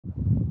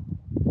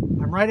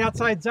I'm right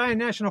outside Zion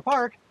National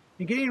Park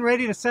and getting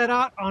ready to set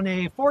out on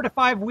a 4 to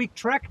 5 week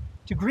trek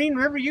to Green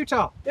River,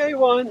 Utah. Day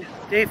 1,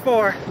 Day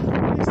 4,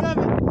 Day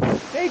 7,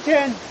 Day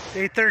 10,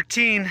 Day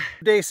 13,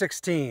 Day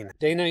 16,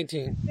 Day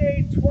 19,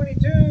 Day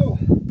 22,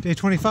 Day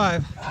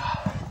 25.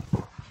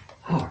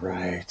 All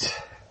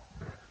right.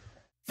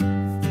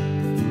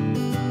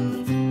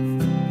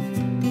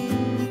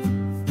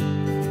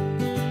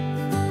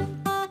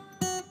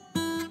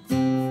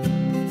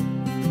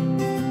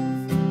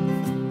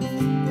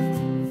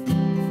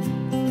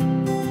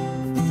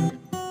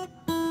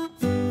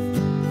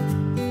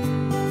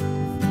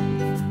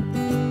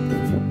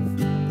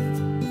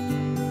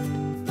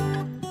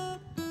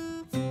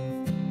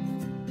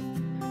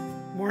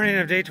 Morning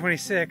of day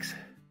 26,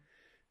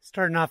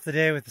 starting off the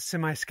day with a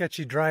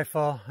semi-sketchy dry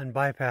fall and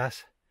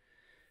bypass.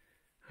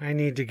 I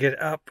need to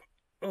get up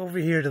over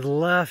here to the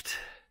left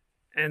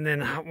and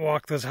then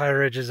walk those high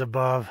ridges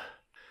above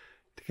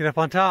to get up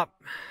on top.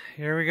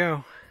 Here we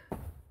go.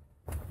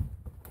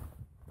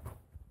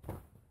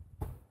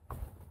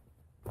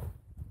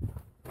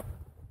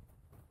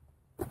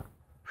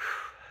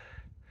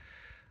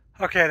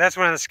 Okay, that's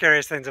one of the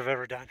scariest things I've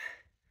ever done.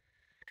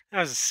 That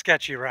was a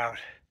sketchy route.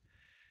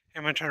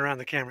 I'm going to turn around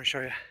the camera and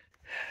show you.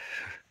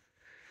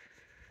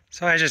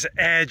 So I just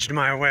edged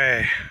my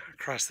way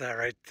across that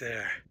right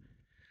there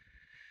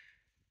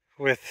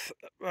with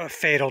a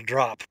fatal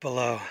drop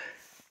below.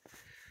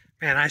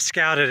 Man, I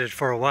scouted it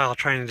for a while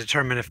trying to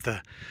determine if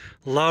the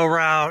low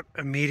route,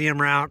 a medium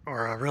route,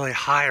 or a really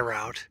high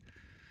route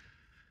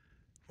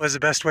was the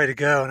best way to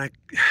go. And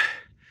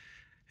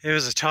it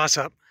was a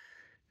toss-up.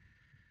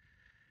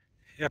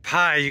 Up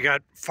high, you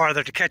got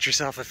farther to catch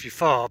yourself if you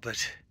fall,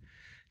 but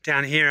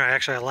down here,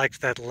 I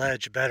liked that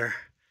ledge better.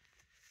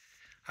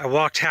 I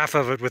walked half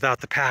of it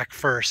without the pack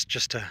first,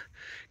 just to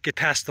get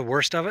past the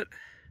worst of it.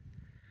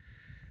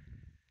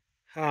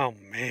 Oh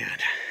man.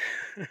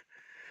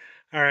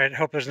 All right,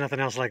 hope there's nothing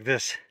else like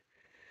this,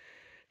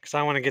 because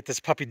I want to get this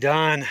puppy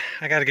done.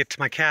 I got to get to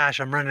my cache.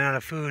 I'm running out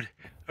of food.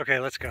 Okay,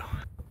 let's go.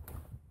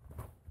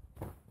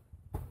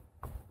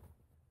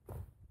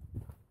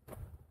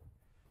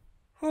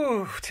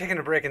 Whew, taking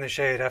a break in the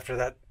shade after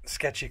that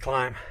sketchy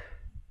climb.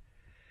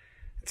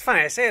 It's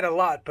funny, I say it a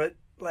lot, but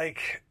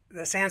like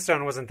the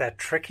sandstone wasn't that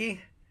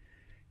tricky.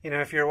 You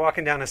know, if you're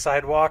walking down a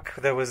sidewalk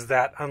that was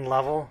that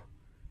unlevel,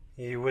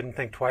 you wouldn't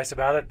think twice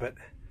about it, but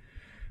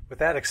with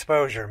that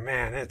exposure,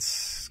 man, it's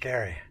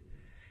scary.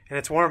 And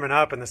it's warming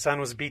up and the sun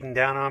was beating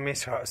down on me,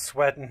 so I was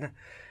sweating,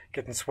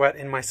 getting sweat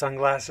in my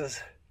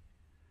sunglasses.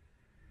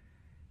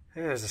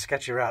 It was a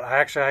sketchy route.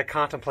 I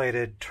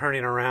contemplated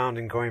turning around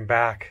and going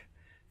back,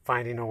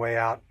 finding a way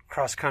out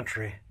cross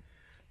country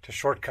to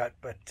shortcut,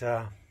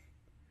 but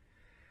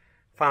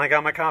finally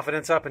got my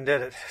confidence up and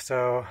did it.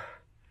 So,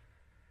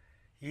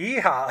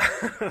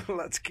 yeehaw,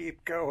 let's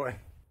keep going.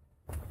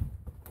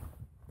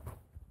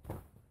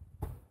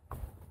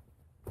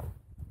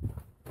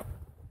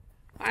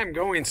 I'm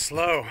going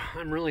slow.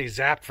 I'm really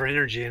zapped for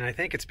energy, and I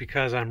think it's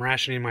because I'm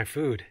rationing my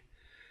food.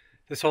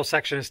 This whole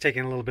section is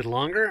taking a little bit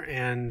longer,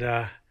 and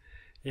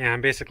yeah,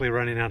 I'm basically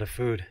running out of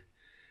food.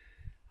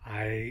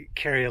 I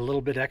carry a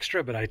little bit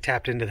extra, but I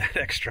tapped into that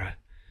extra.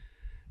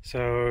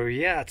 So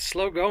yeah, it's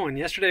slow going.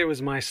 Yesterday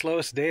was my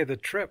slowest day of the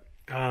trip.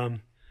 The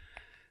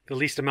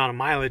least amount of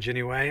mileage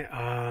anyway,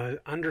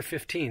 under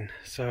 15.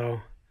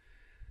 So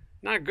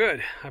not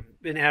good. I've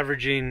been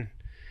averaging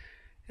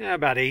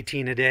about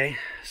 18 a day.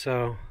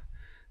 So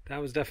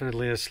that was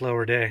definitely a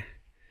slower day.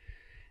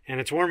 And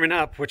it's warming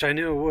up, which I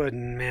knew it would,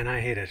 and man, I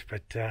hate it.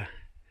 But got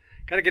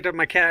to get up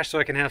my cache so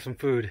I can have some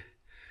food.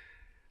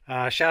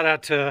 Shout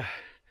out to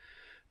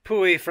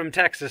Pooey from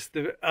Texas,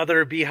 the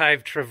other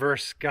Beehive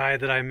Traverse guy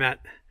that I met.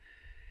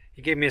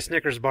 He gave me a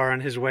Snickers bar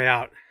on his way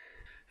out.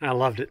 I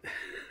loved it.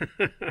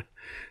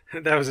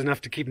 That was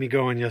enough to keep me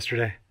going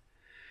yesterday.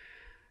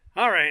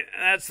 All right,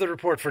 that's the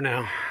report for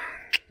now.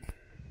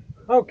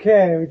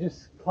 Okay, we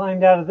just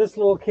climbed out of this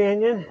little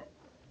canyon.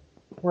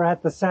 We're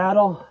at the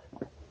saddle.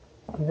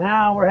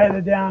 Now we're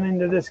headed down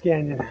into this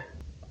canyon.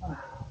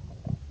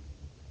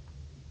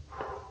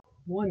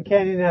 One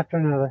canyon after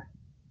another.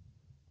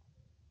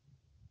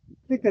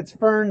 I think that's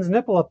Fern's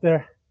nipple up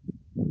there.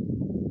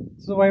 This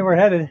is the way we're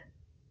headed.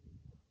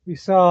 We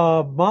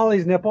saw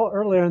Molly's nipple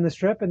earlier on this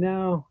trip, and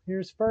now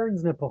here's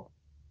Fern's nipple.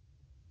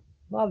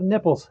 A lot of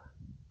nipples.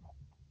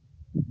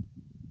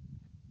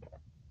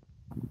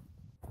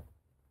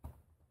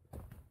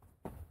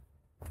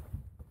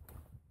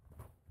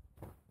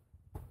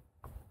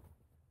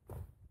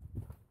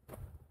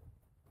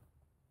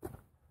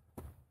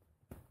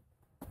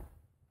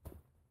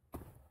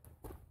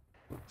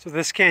 So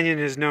this canyon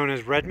is known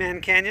as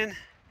Redman Canyon,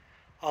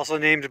 also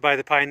named by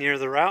the pioneer of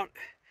the route.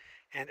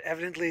 And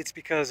evidently it's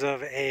because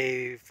of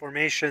a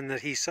formation that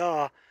he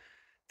saw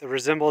that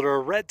resembled a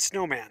red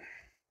snowman.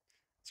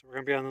 So we're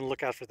going to be on the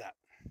lookout for that.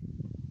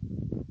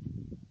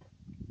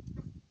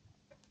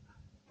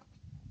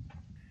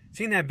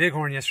 Seeing that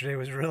bighorn yesterday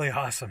was really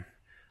awesome.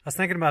 I was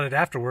thinking about it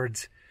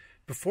afterwards.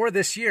 Before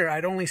this year,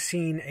 I'd only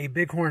seen a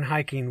bighorn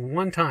hiking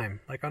one time.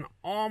 Like on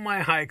all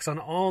my hikes, on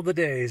all the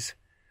days,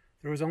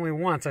 There was only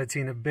once I'd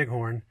seen a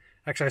bighorn.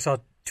 Actually, I saw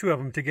two of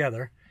them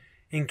together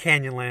in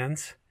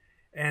Canyonlands,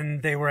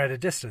 and they were at a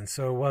distance,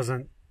 so it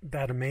wasn't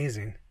that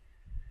amazing.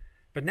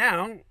 But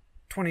now,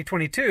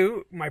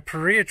 2022, my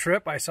Perea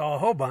trip, I saw a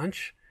whole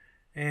bunch,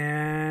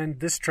 and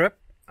this trip,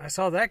 I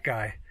saw that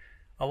guy,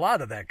 a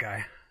lot of that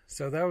guy.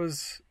 So that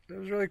was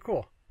really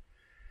cool.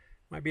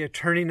 Might be a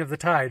turning of the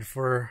tide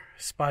for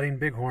spotting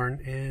bighorn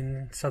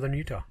in southern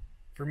Utah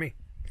for me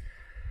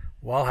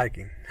while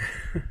hiking.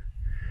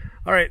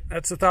 All right,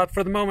 that's the thought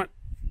for the moment.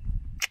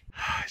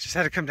 I just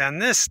had to come down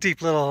this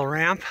steep little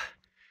ramp.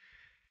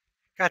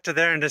 Got to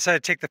there and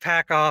decided to take the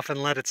pack off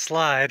and let it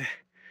slide.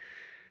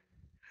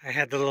 I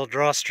had the little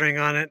drawstring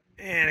on it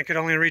and it could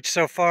only reach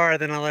so far,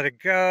 then I let it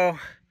go.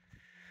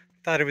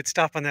 Thought it would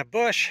stop on that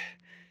bush.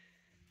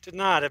 Did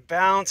not. It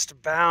bounced,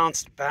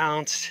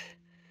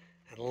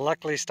 and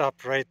luckily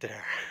stopped right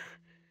there.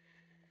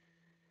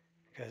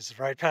 Because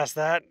right past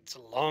that, it's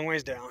a long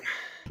ways down.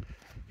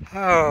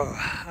 Oh,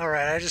 all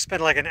right. I just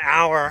spent like an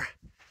hour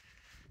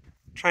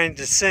trying to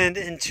descend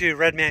into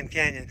Red Man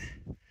Canyon.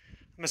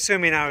 I'm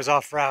assuming I was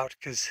off route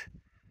because,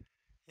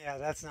 yeah,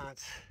 that's not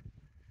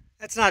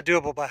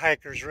doable by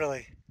hikers,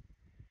 really.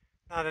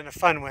 Not in a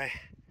fun way.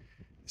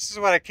 This is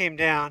what I came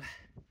down.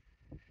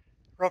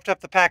 Roped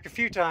up the pack a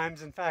few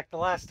times. In fact, the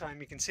last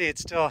time you can see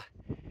it's still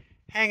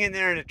hanging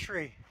there in a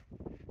tree.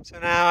 So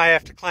now I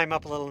have to climb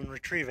up a little and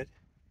retrieve it.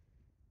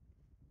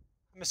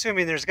 I'm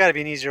assuming there's got to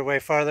be an easier way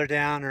farther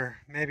down or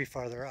maybe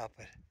farther up,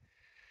 but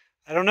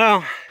I don't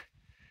know.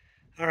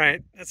 All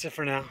right, that's it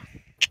for now.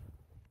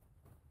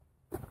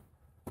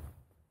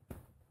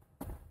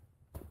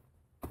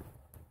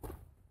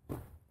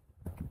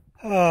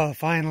 Oh,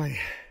 finally.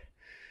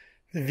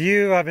 The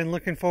view I've been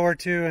looking forward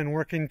to and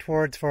working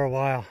towards for a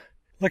while.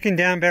 Looking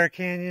down Bear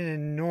Canyon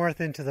and north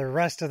into the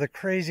rest of the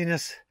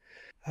craziness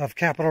of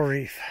Capitol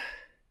Reef.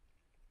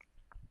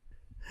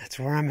 That's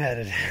where I'm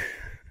headed.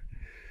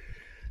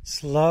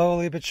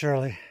 Slowly but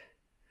surely.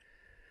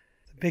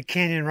 The big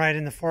canyon right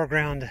in the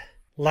foreground,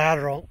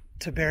 lateral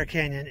to Bear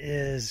Canyon,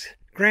 is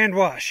Grand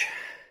Wash.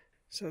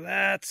 So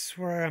that's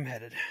where I'm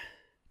headed.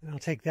 And I'll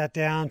take that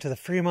down to the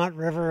Fremont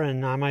River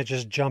and I might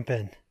just jump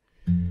in.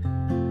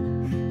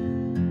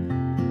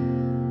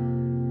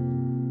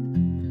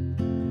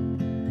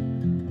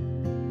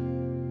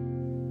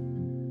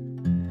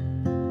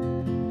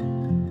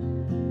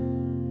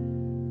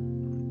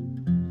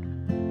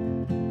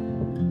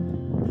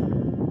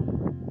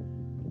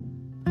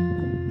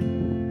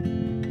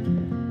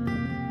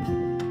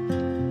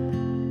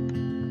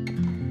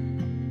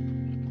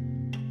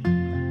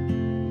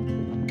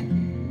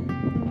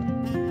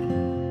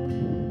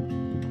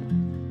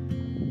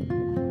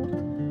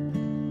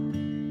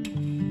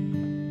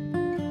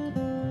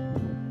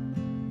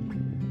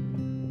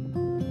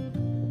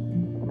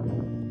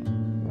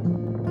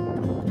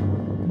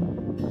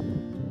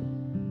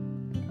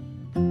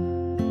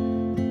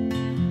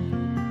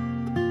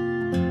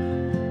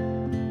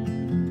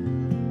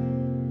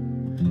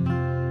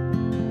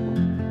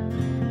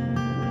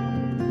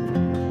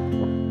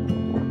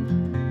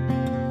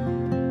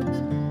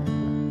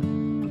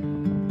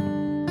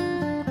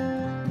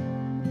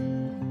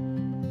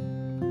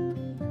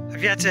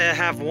 I've yet to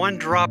have one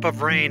drop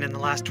of rain in the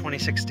last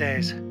 26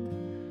 days.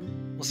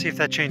 We'll see if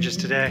that changes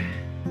today.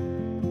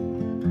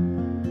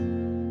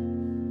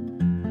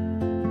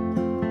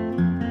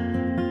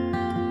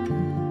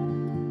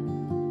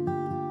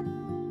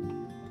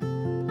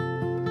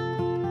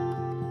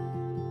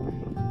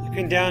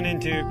 Looking down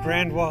into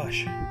Grand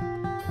Wash.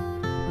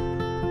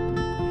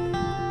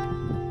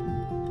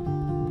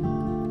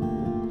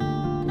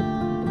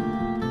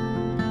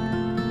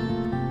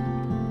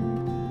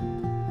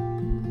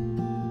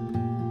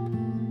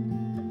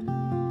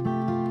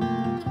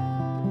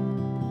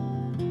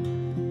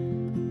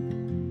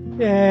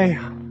 Yay,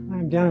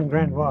 I'm down in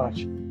Grand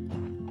Wash,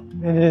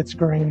 and it's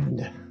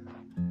grand.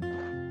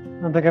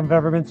 I don't think I've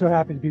ever been so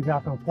happy to be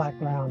back on flat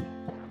ground.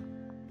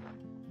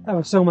 That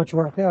was so much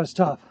work, that was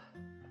tough.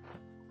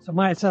 So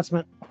my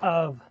assessment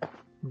of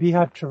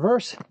Beehive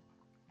Traverse,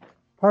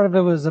 part of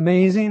it was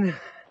amazing,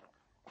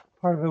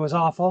 part of it was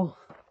awful.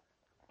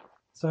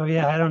 So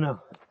yeah, I don't know.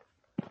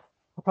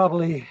 I'll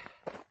probably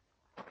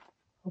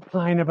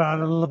opine about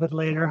it a little bit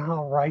later.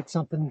 I'll write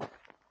something,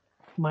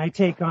 my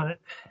take on it.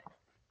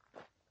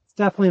 It's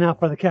definitely not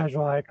for the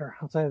casual hiker,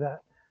 I'll tell you that.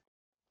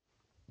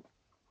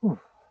 Whew.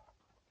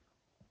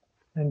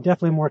 And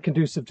definitely more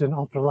conducive to an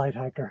ultralight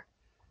hiker,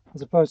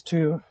 as opposed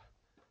to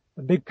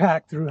a big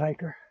pack through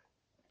hiker.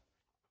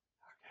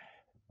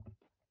 Okay.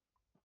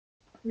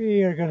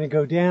 We are going to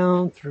go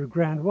down through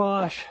Grand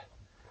Wash,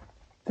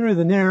 through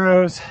the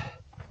Narrows,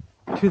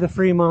 to the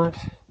Fremont.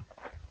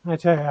 I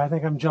tell you, I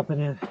think I'm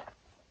jumping in.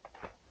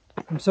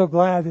 I'm so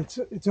glad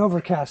it's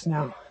overcast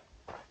now.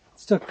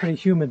 It's still pretty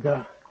humid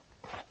though.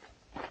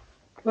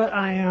 But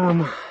I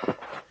am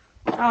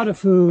out of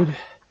food,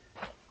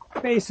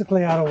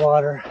 basically out of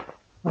water,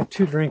 like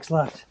 2 drinks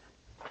left.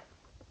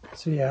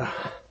 So yeah,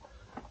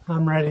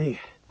 I'm ready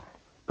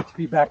to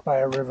be back by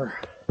a river.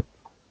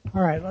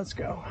 All right, let's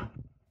go.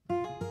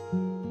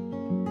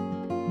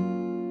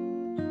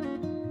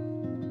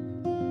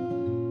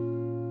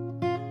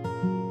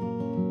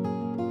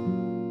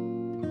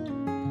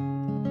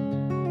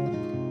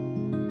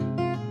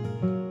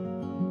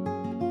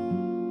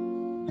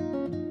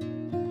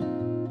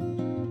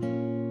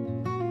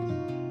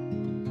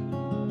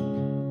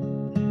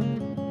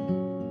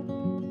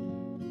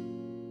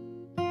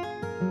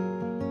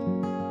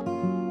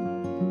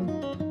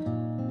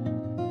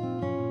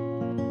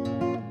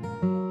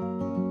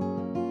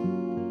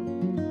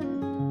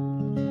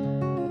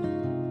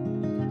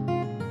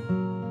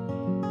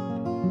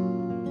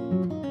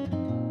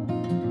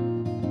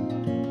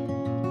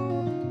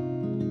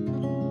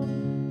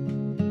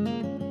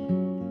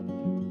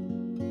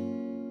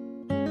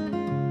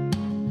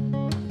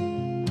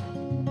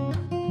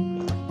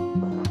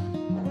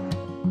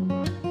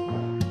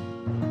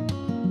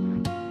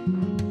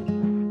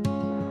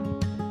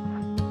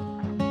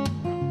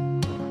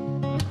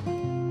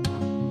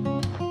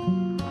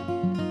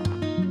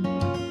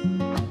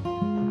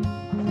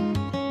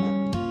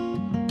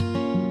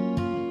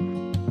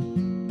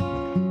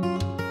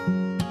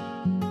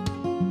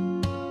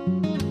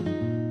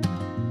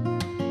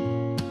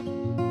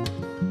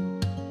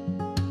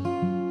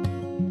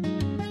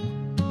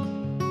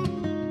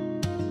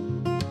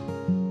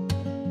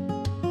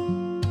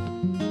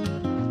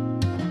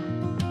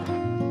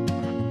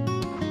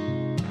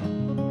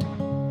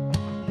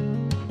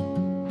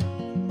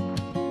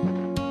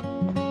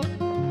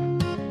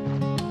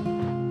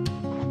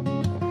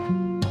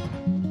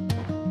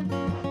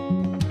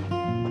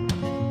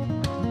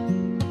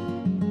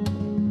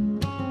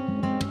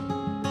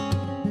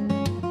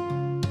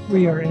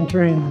 We are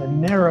entering the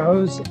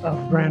Narrows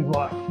of Grand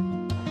Wash.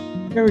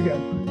 Here we go.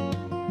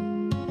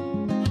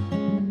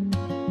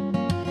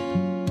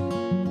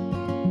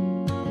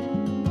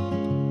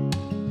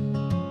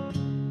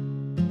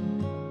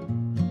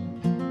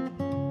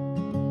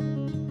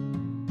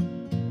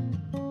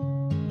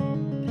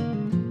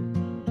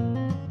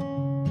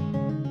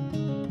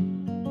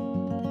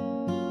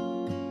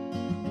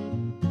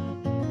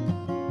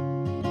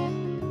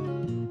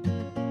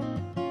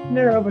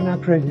 Narrow, but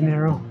not crazy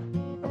narrow.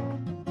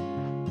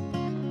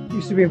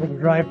 Used to be able to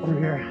drive through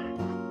here.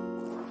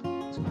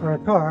 So for a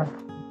car,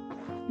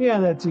 yeah,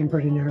 that seemed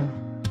pretty narrow.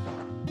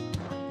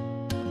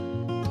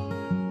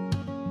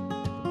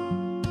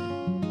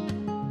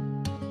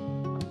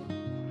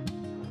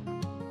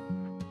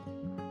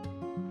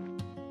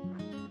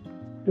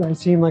 Do I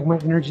seem like my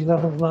energy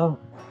level is low?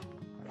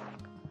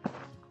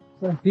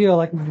 Do I feel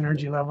like my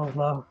energy level is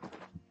low?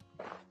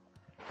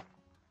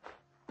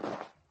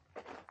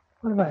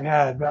 What have I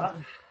had? About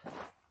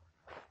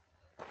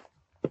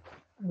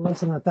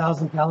less than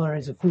 1,000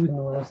 calories of food in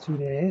the last 2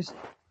 days.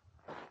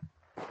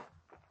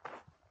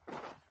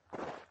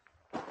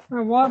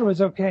 My water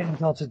was okay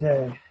until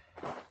today.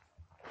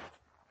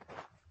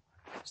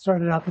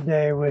 Started out the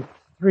day with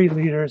 3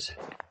 liters.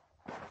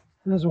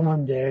 It was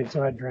one day,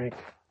 so I drank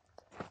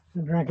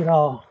it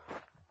all.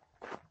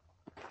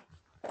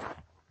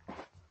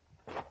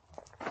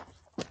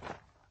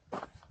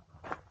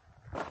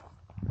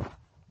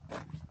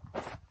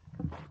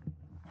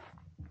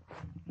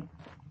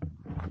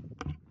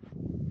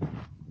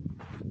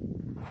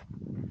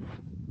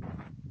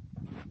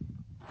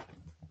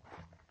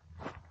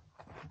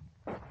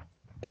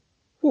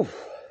 Whew.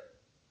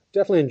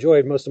 Definitely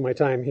enjoyed most of my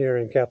time here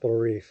in Capitol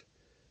Reef.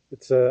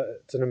 It's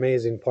an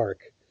amazing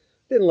park.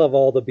 Didn't love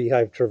all the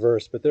Beehive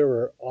Traverse, but there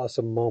were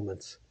awesome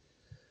moments.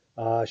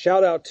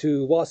 Shout out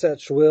to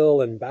Wasatch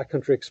Schwill and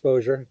Backcountry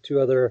Exposure, 2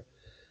 other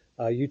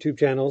YouTube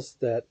channels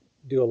that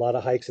do a lot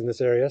of hikes in this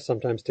area,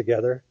 sometimes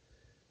together,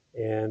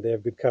 and they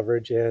have good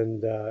coverage.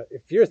 And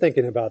if you're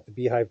thinking about the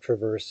Beehive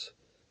Traverse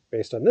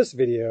based on this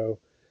video,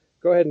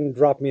 go ahead and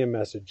drop me a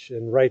message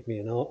and write me,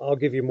 and I'll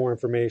give you more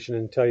information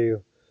and tell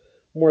you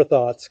more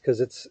thoughts, because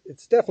it's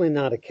definitely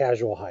not a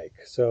casual hike.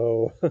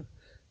 So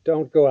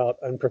don't go out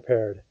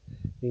unprepared.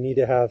 You need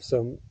to have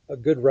a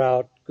good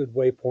route, good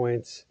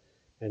waypoints,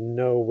 and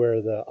know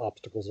where the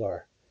obstacles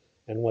are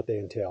and what they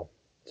entail.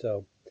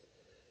 So,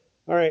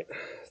 all right,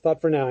 thought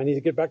for now. I need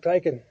to get back to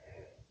hiking.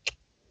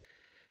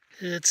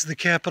 It's the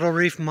Capitol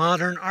Reef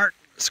Modern Art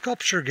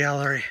Sculpture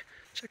Gallery.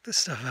 Check this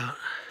stuff out.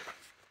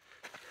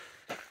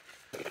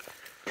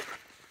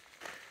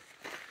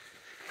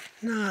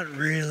 Not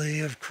really,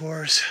 of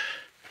course.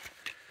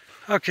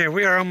 Okay,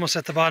 we are almost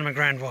at the bottom of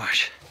Grand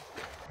Wash.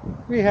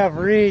 We have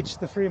reached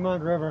the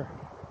Fremont River.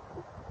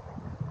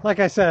 Like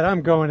I said,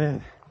 I'm going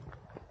in.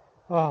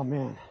 Oh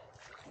man.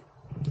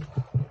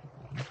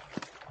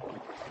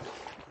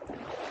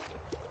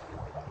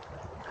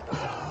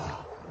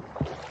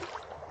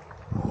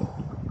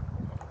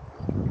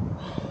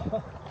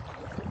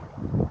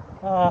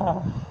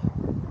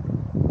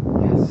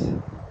 Yes.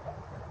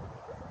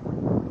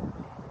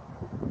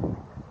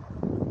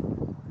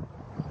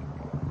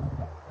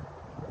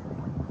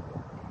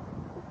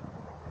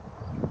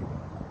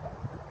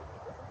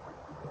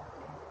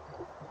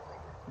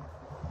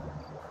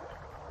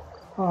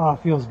 Oh,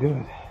 feels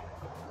good.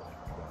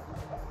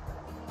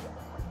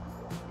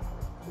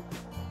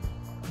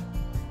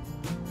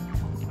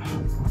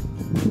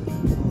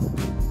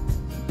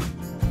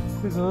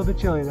 It's a little bit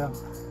chilly though.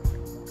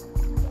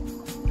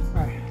 All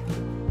right.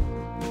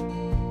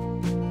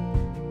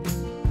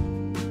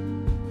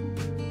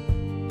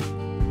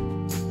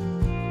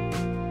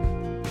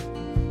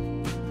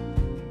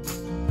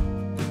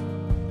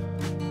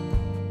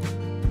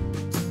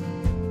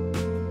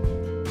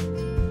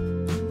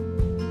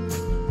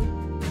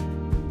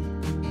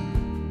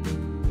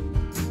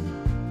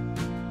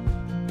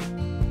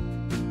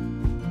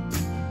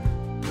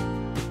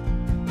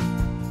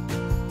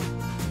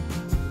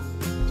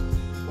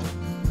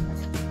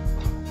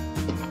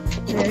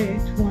 Day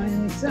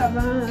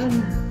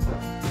 27.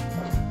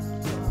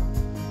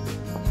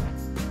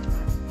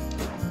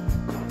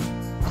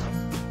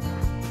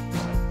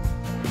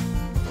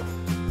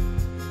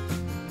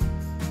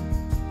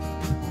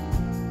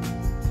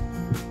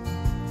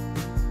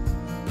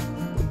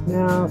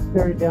 Now,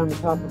 staring down the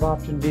top of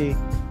option B.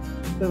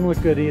 Doesn't look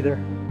good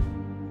either.